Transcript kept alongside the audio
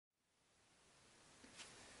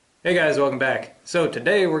Hey guys, welcome back. So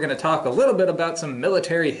today we're going to talk a little bit about some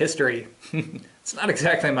military history. It's not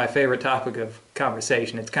exactly my favorite topic of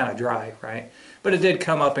conversation. It's kind of dry, right? But it did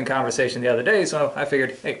come up in conversation the other day, so I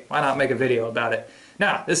figured, hey, why not make a video about it?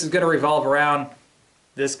 Now, this is going to revolve around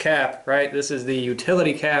this cap, right? This is the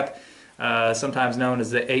utility cap, sometimes known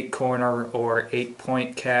as the 8-corner or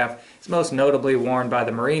 8-point cap. It's most notably worn by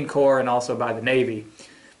the Marine Corps and also by the Navy.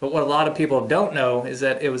 But what a lot of people don't know is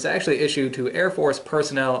that it was actually issued to Air Force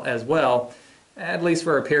personnel as well, at least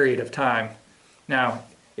for a period of time. Now,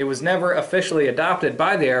 it was never officially adopted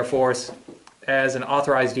by the Air Force as an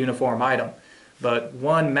authorized uniform item, but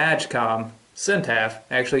one MAJCOM, CENTAF,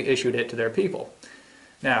 actually issued it to their people.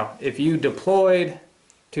 Now, if you deployed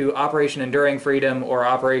to Operation Enduring Freedom or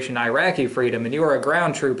Operation Iraqi Freedom, and you were a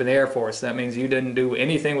ground troop in the Air Force, that means you didn't do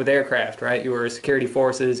anything with aircraft, right? You were security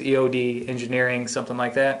forces, EOD, engineering, something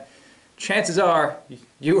like that. Chances are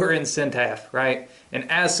you were in CENTAF, right? And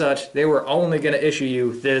as such, they were only going to issue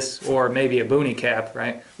you this or maybe a boonie cap,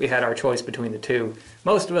 right? We had our choice between the two.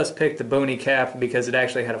 Most of us picked the boonie cap because it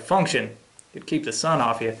actually had a function. It could keep the sun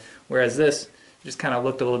off you, whereas this just kind of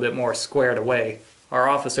looked a little bit more squared away. Our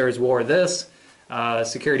officers wore this.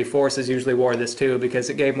 Security forces usually wore this too because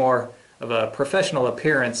it gave more of a professional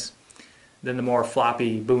appearance than the more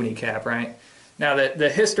floppy boonie cap, right? Now, the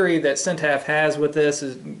history that CENTAF has with this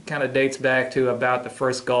kind of dates back to about the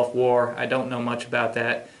first Gulf War. I don't know much about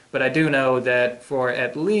that, but I do know that for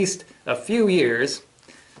at least a few years,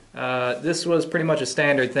 this was pretty much a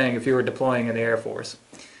standard thing if you were deploying in the Air Force.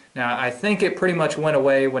 Now, I think it pretty much went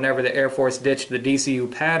away whenever the Air Force ditched the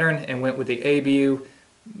DCU pattern and went with the ABU,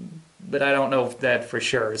 but I don't know that for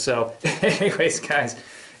sure. So anyways, guys,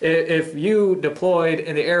 if you deployed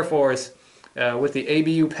in the Air Force with the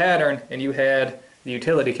ABU pattern and you had the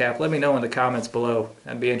utility cap, let me know in the comments below.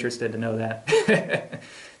 I'd be interested to know that.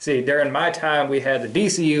 See, during my time, we had the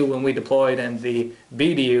DCU when we deployed and the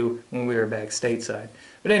BDU when we were back stateside.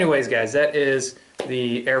 But anyways, guys, that is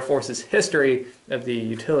the Air Force's history of the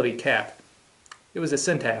utility cap. It was a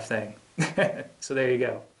CENTAF thing. So there you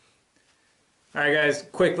go. Alright guys,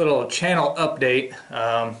 quick little channel update.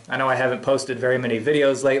 I know I haven't posted very many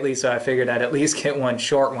videos lately, so I figured I'd at least get one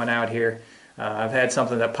short one out here. I've had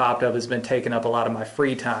something that popped up that's been taking up a lot of my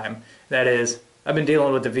free time. That is, I've been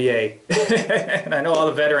dealing with the VA. And I know all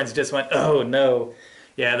the veterans just went, oh no.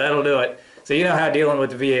 Yeah, that'll do it. So you know how dealing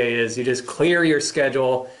with the VA is. You just clear your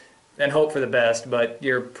schedule and hope for the best, but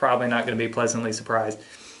you're probably not going to be pleasantly surprised.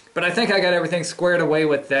 But I think I got everything squared away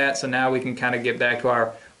with that, so now we can kind of get back to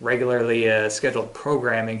our regularly scheduled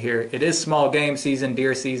programming here. It is small game season.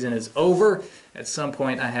 Deer season is over. At some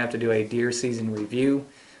point I have to do a deer season review.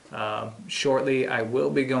 Shortly I will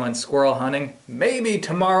be going squirrel hunting. Maybe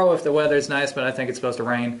tomorrow if the weather's nice, but I think it's supposed to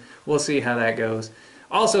rain. We'll see how that goes.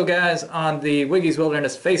 Also guys, on the Wiggy's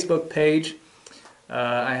Wilderness Facebook page,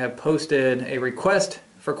 I have posted a request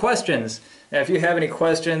for questions. Now if you have any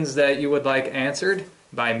questions that you would like answered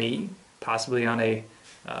by me, possibly on a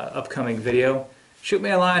upcoming video, shoot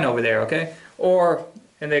me a line over there, okay? Or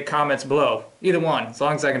in the comments below. Either one, as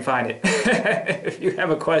long as I can find it. If you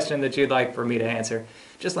have a question that you'd like for me to answer,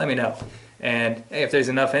 just let me know. And hey, if there's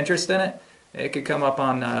enough interest in it, it could come up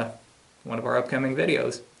on one of our upcoming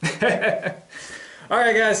videos.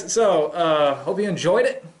 Alright guys, so hope you enjoyed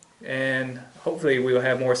it, and hopefully we will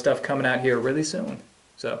have more stuff coming out here really soon.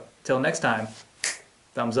 So, till next time,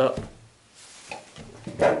 thumbs up.